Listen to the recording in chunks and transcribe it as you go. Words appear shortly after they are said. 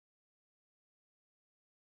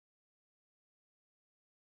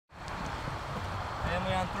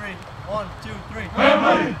3. 1, 2, 3.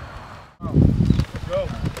 Go.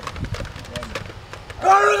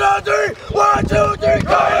 Cardinals on 3. 1, 2, 3.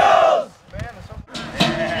 Cardinals!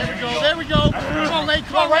 There we go. Come on, Lane.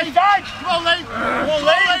 Come on, Lane. Come on, Lane. Come on,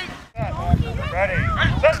 Lane. Ready.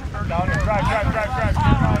 Set. Down here. Drive.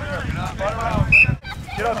 Run around.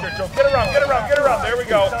 Get up here, Joe. Get around. There we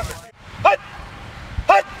go. Hut.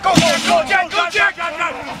 Go, Jack.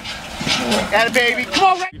 Got it, baby. Come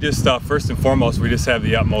on, Lane. We just, first and foremost, we just have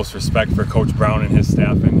the utmost respect for Coach Brown and his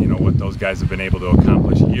staff, and what those guys have been able to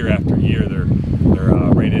accomplish year after year. They're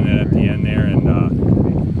right in it at the end there,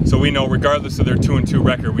 and so we know, regardless of their 2-2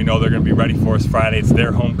 record, we know they're going to be ready for us Friday. It's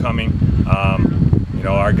their homecoming.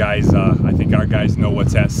 Our guys, I think our guys know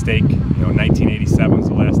what's at stake. 1987 was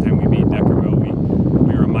the last time we beat Deckerville.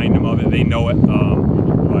 We remind them of it. They know it.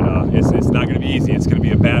 But it's not going to be easy. It's going to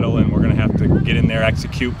be a battle, and we're going to have to get in there,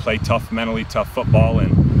 execute, play tough, mentally tough football,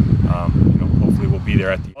 and hopefully we'll be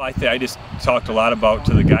there at the. I just talked a lot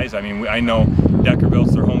to the guys. I mean, I know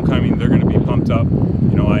Deckerville's their homecoming. They're going to be pumped up.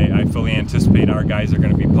 I fully anticipate our guys are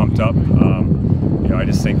going to be pumped up. I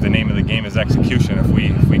just think the name of the game is execution. If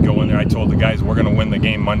we go in there, I told the guys we're going to win the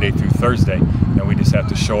game Monday through Thursday, and we just have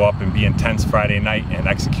to show up and be intense Friday night and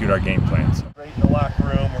execute our game plans. Great in the locker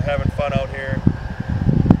room. We're having fun out here.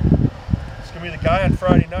 It's going to be the guy on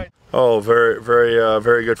Friday night. Oh,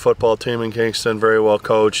 very good football team in Kingston. Very well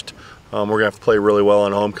coached. We're going to have to play really well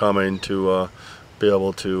on homecoming to be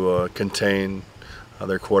able to contain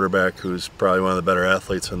their quarterback, who's probably one of the better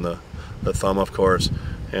athletes in the thumb, of course.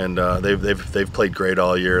 And they've played great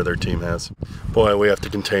all year. Their team has. Boy, we have to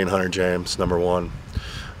contain Hunter James, number one.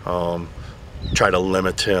 Try to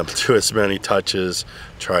limit him to as many touches.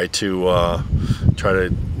 Try to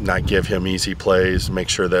not give him easy plays. Make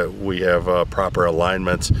sure that we have proper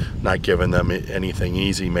alignments. Not giving them anything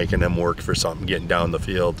easy, making them work for something, getting down the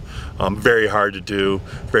field. Very hard to do.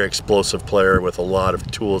 Very explosive player with a lot of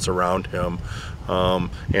tools around him.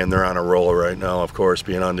 And they're on a roll right now, of course,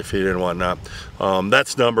 being undefeated and whatnot.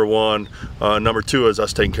 That's number one. Number two is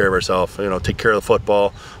us taking care of ourselves. Take care of the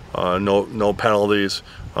football. No penalties.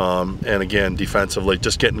 And again, defensively,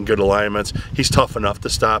 just getting good alignments. He's tough enough to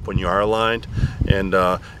stop when you are aligned, and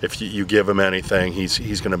if you give him anything,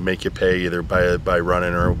 he's going to make you pay either by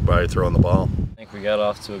running or by throwing the ball. I think we got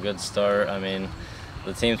off to a good start. I mean,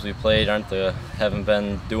 the teams we played haven't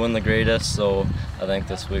been doing the greatest, so I think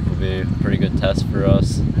this week will be a pretty good test for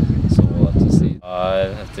us. So we'll have to see. I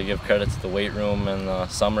have to give credit to the weight room in the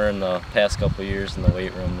summer and the past couple of years in the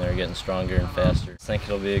weight room. They're getting stronger and faster. I think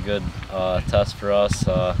it'll be a good test for us.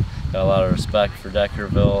 Got a lot of respect for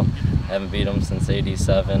Deckerville. Haven't beat them since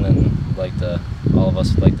 '87, and all of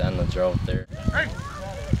us would like to end the drought there.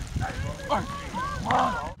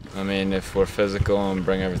 I mean, if we're physical and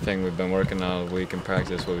bring everything we've been working on all week in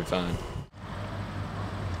practice, we'll be fine.